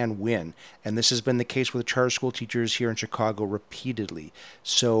 they can win. And this has been the case with charter school teachers here in Chicago repeatedly.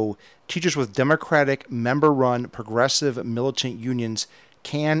 So teachers with democratic, member-run, progressive, militant unions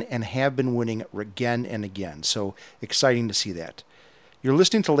can and have been winning again and again. So exciting to see that. You're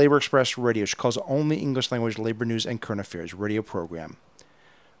listening to Labor Express Radio, Chicago's only English language labor news and current affairs radio program.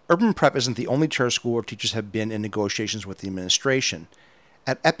 Urban Prep isn't the only charter school where teachers have been in negotiations with the administration.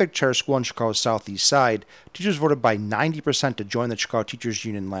 At Epic Charter School on Chicago's Southeast Side, teachers voted by 90% to join the Chicago Teachers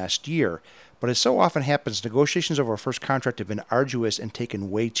Union last year, but as so often happens, negotiations over a first contract have been arduous and taken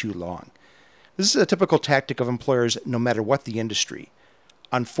way too long. This is a typical tactic of employers no matter what the industry.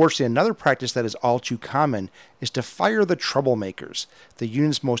 Unfortunately, another practice that is all too common is to fire the troublemakers, the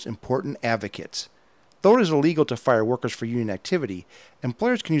union's most important advocates. Though it is illegal to fire workers for union activity,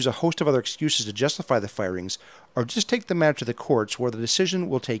 employers can use a host of other excuses to justify the firings or just take the matter to the courts where the decision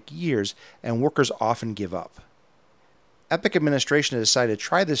will take years and workers often give up. Epic administration has decided to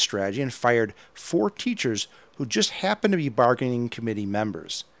try this strategy and fired 4 teachers who just happened to be bargaining committee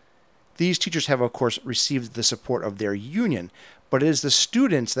members. These teachers have, of course, received the support of their union, but it is the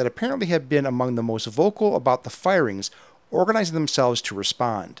students that apparently have been among the most vocal about the firings, organizing themselves to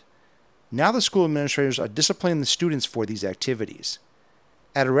respond. Now the school administrators are disciplining the students for these activities.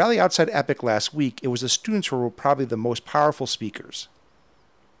 At a rally outside Epic last week, it was the students who were probably the most powerful speakers.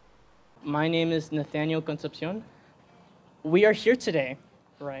 My name is Nathaniel Concepcion. We are here today,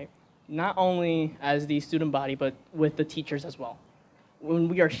 right, not only as the student body, but with the teachers as well. When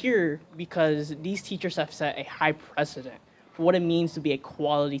we are here because these teachers have set a high precedent for what it means to be a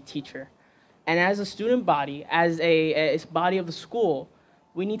quality teacher. And as a student body, as a body of the school,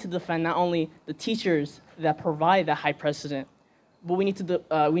 we need to defend not only the teachers that provide that high precedent, but we need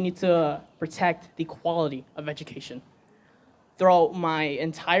to protect the quality of education. Throughout my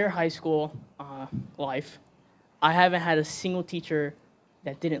entire high school life, I haven't had a single teacher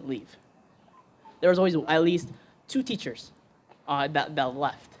that didn't leave. There was always at least 2 teachers that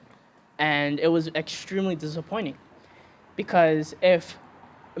left. And it was extremely disappointing. Because if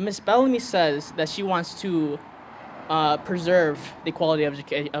Ms. Bellamy says that she wants to preserve the quality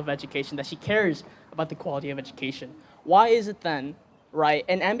of education, that she cares about the quality of education, why is it then, right,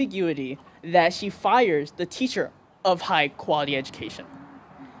 an ambiguity that she fires the teacher of high quality education?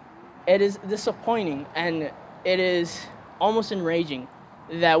 It is disappointing, and it is almost enraging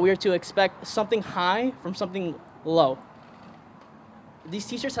that we are to expect something high from something low. These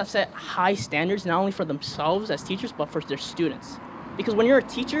teachers have set high standards not only for themselves as teachers, but for their students. Because when you're a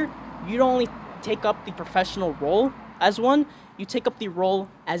teacher, you don't only take up the professional role as one, you take up the role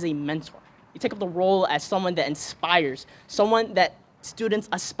as a mentor. You take up the role as someone that inspires, someone that students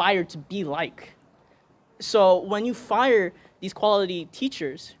aspire to be like. So when you fire these quality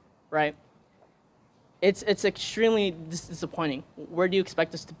teachers, right, it's extremely disappointing. Where do you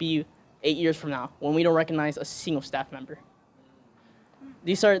expect us to be 8 years from now when we don't recognize a single staff member?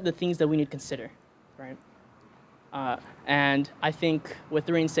 These are the things that we need to consider, right? And I think with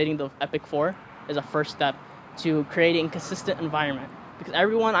reinstating the EPIC 4 is a first step to creating a consistent environment. Because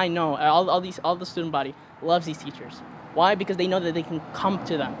everyone I know, all the student body loves these teachers. Why? Because they know that they can come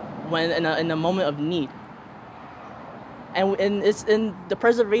to them when in a moment of need. And it's in the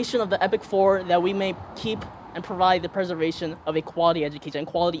preservation of the EPIC 4 that we may keep and provide the preservation of a quality education and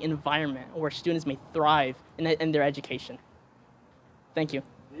quality environment where students may thrive in their education. Thank you.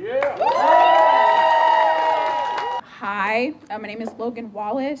 Hi, my name is Logan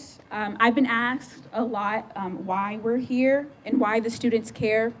Wallace. I've been asked a lot why we're here and why the students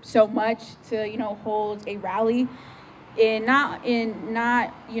care so much to, hold a rally, and not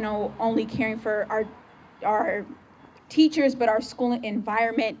only caring for our teachers, but our school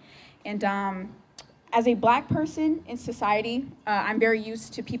environment. And as a Black person in society, I'm very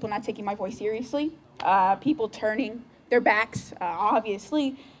used to people not taking my voice seriously, people turning their backs.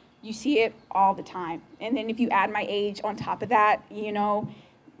 Obviously, you see it all the time. And then if you add my age on top of that, you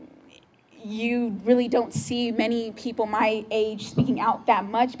really don't see many people my age speaking out that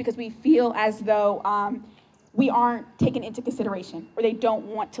much because we feel as though we aren't taken into consideration, or they don't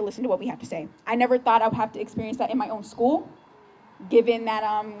want to listen to what we have to say. I never thought I would have to experience that in my own school, given that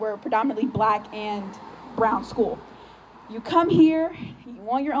we're a predominantly Black and brown school. You come here, you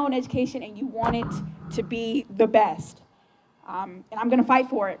want your own education, and you want it to be the best. And I'm gonna fight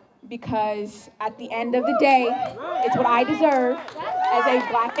for it, because at the end of the day, it's what I deserve as a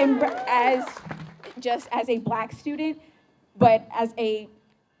Black, and as a Black student, but as a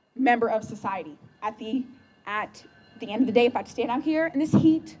member of society. At the end of the day, if I have to stand out here in this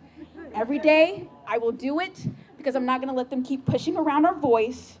heat every day, I will do it, because I'm not gonna let them keep pushing around our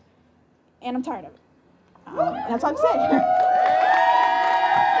voice, and I'm tired of it. And that's all I'm saying.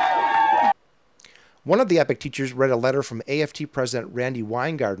 One of the EPIC teachers read a letter from AFT President Randi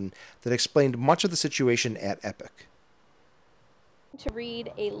Weingarten that explained much of the situation at EPIC. To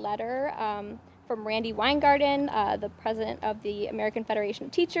read a letter from Randi Weingarten, the president of the American Federation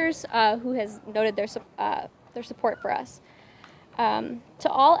of Teachers, who has noted their support for us. To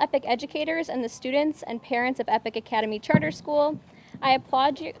all EPIC educators and the students and parents of EPIC Academy Charter School, I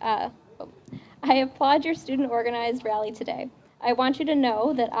applaud your student-organized rally today. I want you to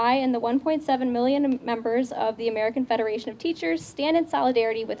know that I and the 1.7 million members of the American Federation of Teachers stand in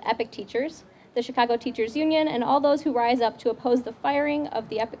solidarity with EPIC teachers, the Chicago Teachers Union, and all those who rise up to oppose the firing of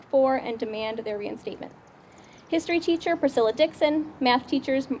the EPIC 4 and demand their reinstatement. History teacher Priscilla Dixon, math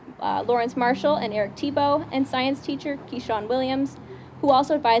teachers Lawrence Marshall and Eric Tebow, and science teacher Keyshawn Williams, who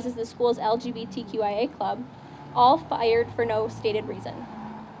also advises the school's LGBTQIA club, all fired for no stated reason.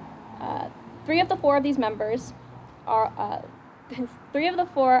 3 of the 4 of these members are 3 of the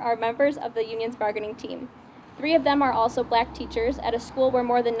 4 are members of the union's bargaining team. 3 of them are also black teachers at a school where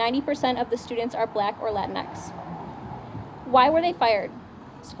more than 90% of the students are black or Latinx. Why were they fired?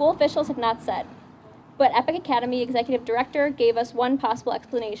 School officials have not said, but EPIC Academy executive director gave us one possible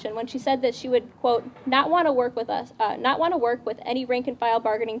explanation when she said that she would, quote, not want to work with any rank and file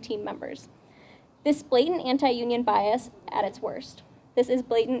bargaining team members. This is blatant anti-union bias at its worst.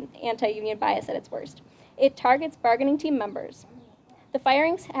 It targets bargaining team members. The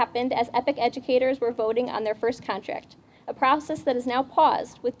firings happened as EPIC educators were voting on their first contract, a process that is now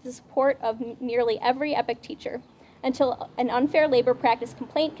paused with the support of nearly every EPIC teacher until an unfair labor practice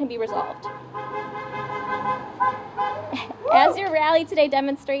complaint can be resolved. As your rally today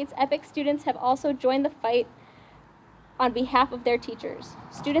demonstrates, EPIC students have also joined the fight on behalf of their teachers.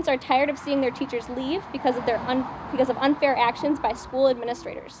 Students are tired of seeing their teachers leave because of unfair actions by school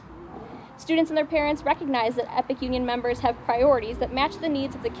administrators. Students and their parents recognize that EPIC union members have priorities that match the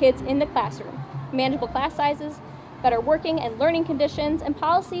needs of the kids in the classroom, manageable class sizes, better working and learning conditions, and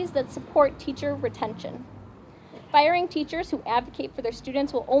policies that support teacher retention. Firing teachers who advocate for their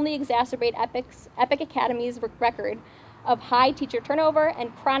students will only exacerbate EPIC Academy's record of high teacher turnover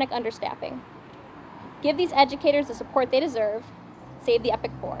and chronic understaffing. Give these educators the support they deserve. Save the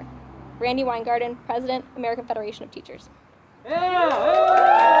EPIC 4. Randy Weingarten, President, American Federation of Teachers.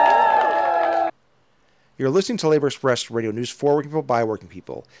 You're listening to Labor Express Radio News for working people by working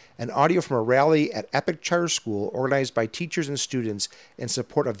people, an audio from a rally at EPIC Charter School organized by teachers and students in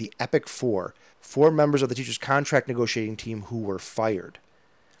support of the EPIC 4 members of the teachers' contract negotiating team who were fired.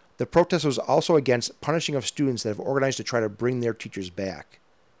 The protest was also against punishing of students that have organized to try to bring their teachers back.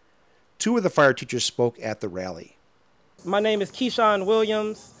 2 of the fired teachers spoke at the rally. My name is Keyshawn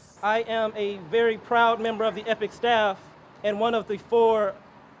Williams. I am a very proud member of the EPIC staff and one of the 4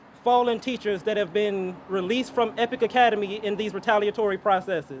 fallen teachers that have been released from EPIC Academy in these retaliatory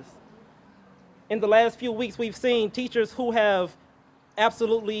processes. In the last few weeks, we've seen teachers who have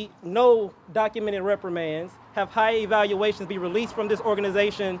absolutely no documented reprimands, have high evaluations, be released from this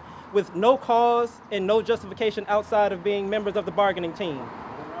organization with no cause and no justification outside of being members of the bargaining team.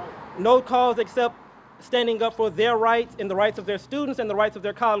 No cause except standing up for their rights and the rights of their students and the rights of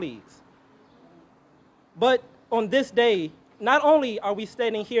their colleagues. But on this day, not only are we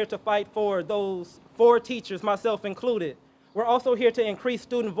standing here to fight for those 4 teachers, myself included, we're also here to increase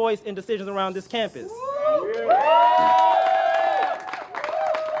student voice in decisions around this campus.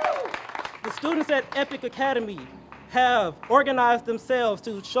 The students at EPIC Academy have organized themselves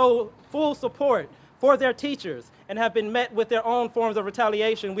to show full support for their teachers and have been met with their own forms of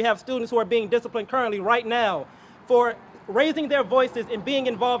retaliation. We have students who are being disciplined currently right now for raising their voices and being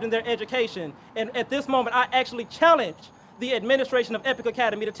involved in their education. And at this moment, I actually challenge the administration of EPIC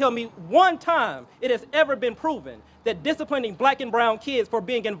Academy to tell me one time it has ever been proven that disciplining black and brown kids for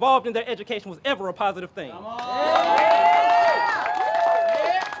being involved in their education was ever a positive thing.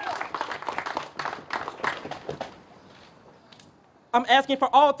 I'm asking for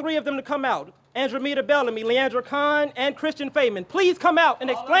all 3 of them to come out. Andromeda Bellamy, Leandra Kahn, and Christian Feynman. Please come out and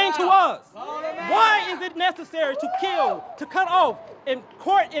explain to us why is it necessary to kill, to cut off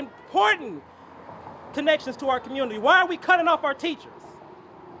important connections to our community? Why are we cutting off our teachers?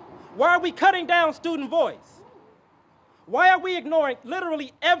 Why are we cutting down student voice? Why are we ignoring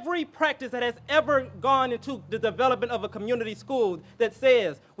literally every practice that has ever gone into the development of a community school that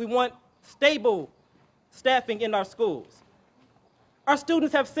says we want stable staffing in our schools? Our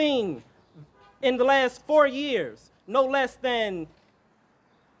students have seen in the last 4 years no less than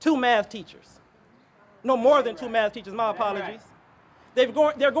 2 math teachers. No more than 2 math teachers, my apologies.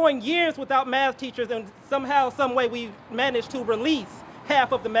 They're going years without math teachers, and somehow, some way, we've managed to release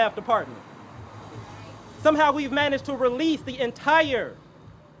half of the math department. Somehow we've managed to release the entire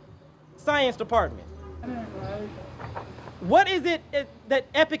science department. What is it that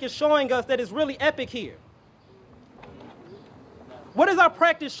EPIC is showing us that is really epic here? What is our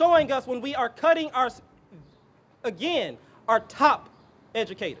practice showing us when we are cutting our top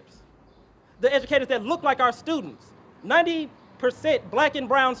educators? The educators that look like our students. 90% black and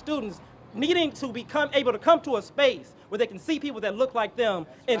brown students needing to become able to come to a space where they can see people that look like them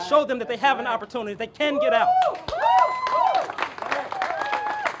and show them that they have an opportunity, they can get out.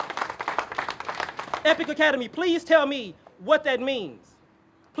 Epic Academy, please tell me what that means.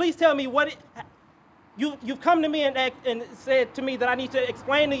 Please tell me what it... You've come to me and said to me that I need to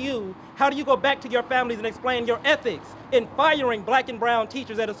explain to you how do you go back to your families and explain your ethics in firing black and brown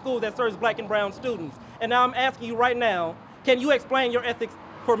teachers at a school that serves black and brown students. And now I'm asking you right now, can you explain your ethics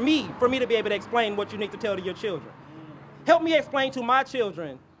for me to be able to explain what you need to tell to your children? Help me explain to my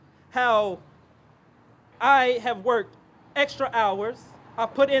children how I have worked extra hours, I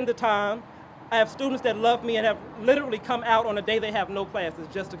put in the time, I have students that love me and have literally come out on a day they have no classes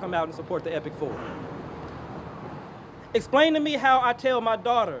just to come out and support the Epic Four. Explain to me how I tell my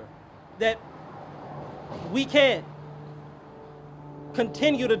daughter that we can't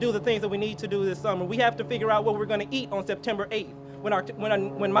continue to do the things that we need to do this summer. We have to figure out what we're going to eat on September 8th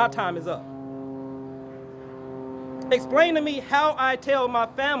when my time is up. Explain to me how I tell my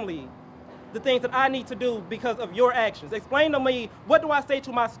family the things that I need to do because of your actions. Explain to me, what do I say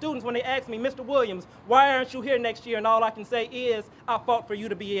to my students when they ask me, Mr. Williams, why aren't you here next year? And all I can say is, I fought for you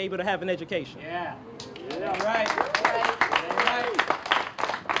to be able to have an education. Yeah. Yeah, right.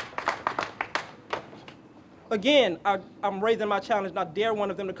 Again, I'm raising my challenge, and I dare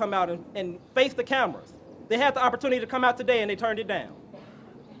one of them to come out and face the cameras. They had the opportunity to come out today, and they turned it down.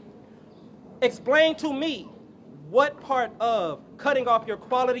 Explain to me what part of cutting off your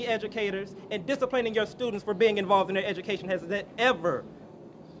quality educators and disciplining your students for being involved in their education has that ever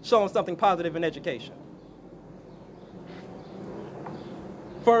shown something positive in education.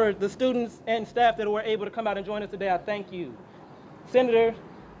 For the students and staff that were able to come out and join us today, I thank you. Senator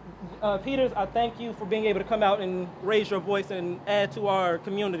Peters, I thank you for being able to come out and raise your voice and add to our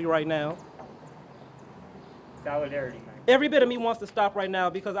community right now. Solidarity, man. Every bit of me wants to stop right now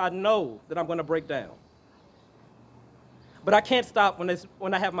because I know that I'm going to break down. But I can't stop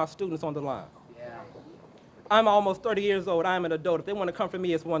when I have my students on the line. Yeah. I'm almost 30 years old. I'm an adult. If they want to come for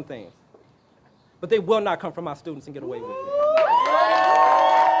me, it's one thing. But they will not come for my students and get away with it.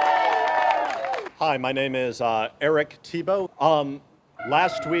 Hi, my name is Eric Thibault.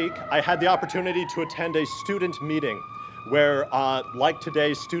 Last week, I had the opportunity to attend a student meeting where, like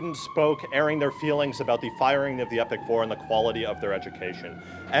today, students spoke airing their feelings about the firing of the Epic Four and the quality of their education.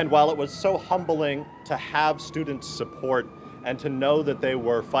 And while it was so humbling to have students' support and to know that they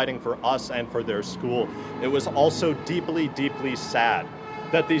were fighting for us and for their school, it was also deeply, deeply sad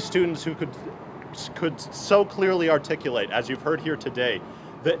that these students who could so clearly articulate, as you've heard here today,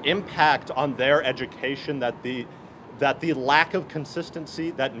 the impact on their education that the lack of consistency,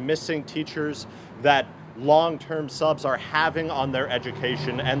 that missing teachers, that long-term subs are having on their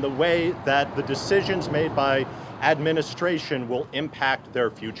education, and the way that the decisions made by administration will impact their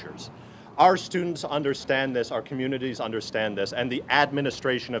futures. Our students understand this, our communities understand this, and the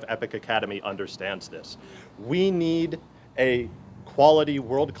administration of Epic Academy understands this. We need a quality,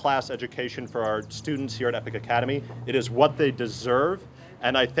 world-class education for our students here at Epic Academy. It is what they deserve.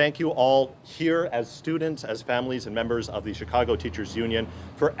 And I thank you all here as students, as families, and members of the Chicago Teachers Union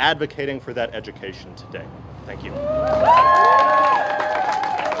for advocating for that education today. Thank you.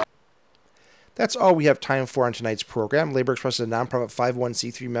 That's all we have time for on tonight's program. Labor Express is a nonprofit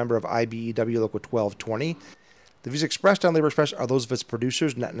 501c3 member of IBEW Local 1220. The views expressed on Labor Express are those of its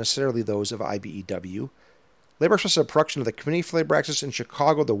producers, not necessarily those of IBEW. Labor Express is a production of the Committee for Labor Access in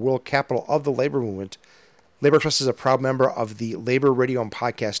Chicago, the world capital of the labor movement. Labor Express is a proud member of the Labor Radio and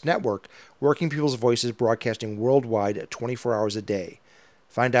Podcast Network, working people's voices broadcasting worldwide 24 hours a day.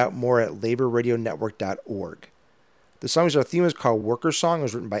 Find out more at laborradionetwork.org. The song's our theme is called Worker Song. It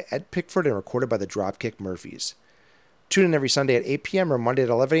was written by Ed Pickford and recorded by the Dropkick Murphys. Tune in every Sunday at 8 p.m. or Monday at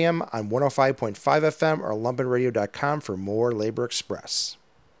 11 a.m. on 105.5 FM or lumpenradio.com for more Labor Express.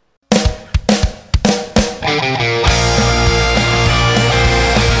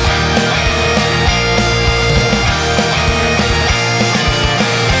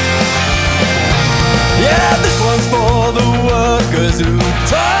 Yeah, this one's for the workers who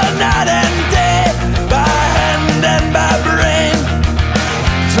toil night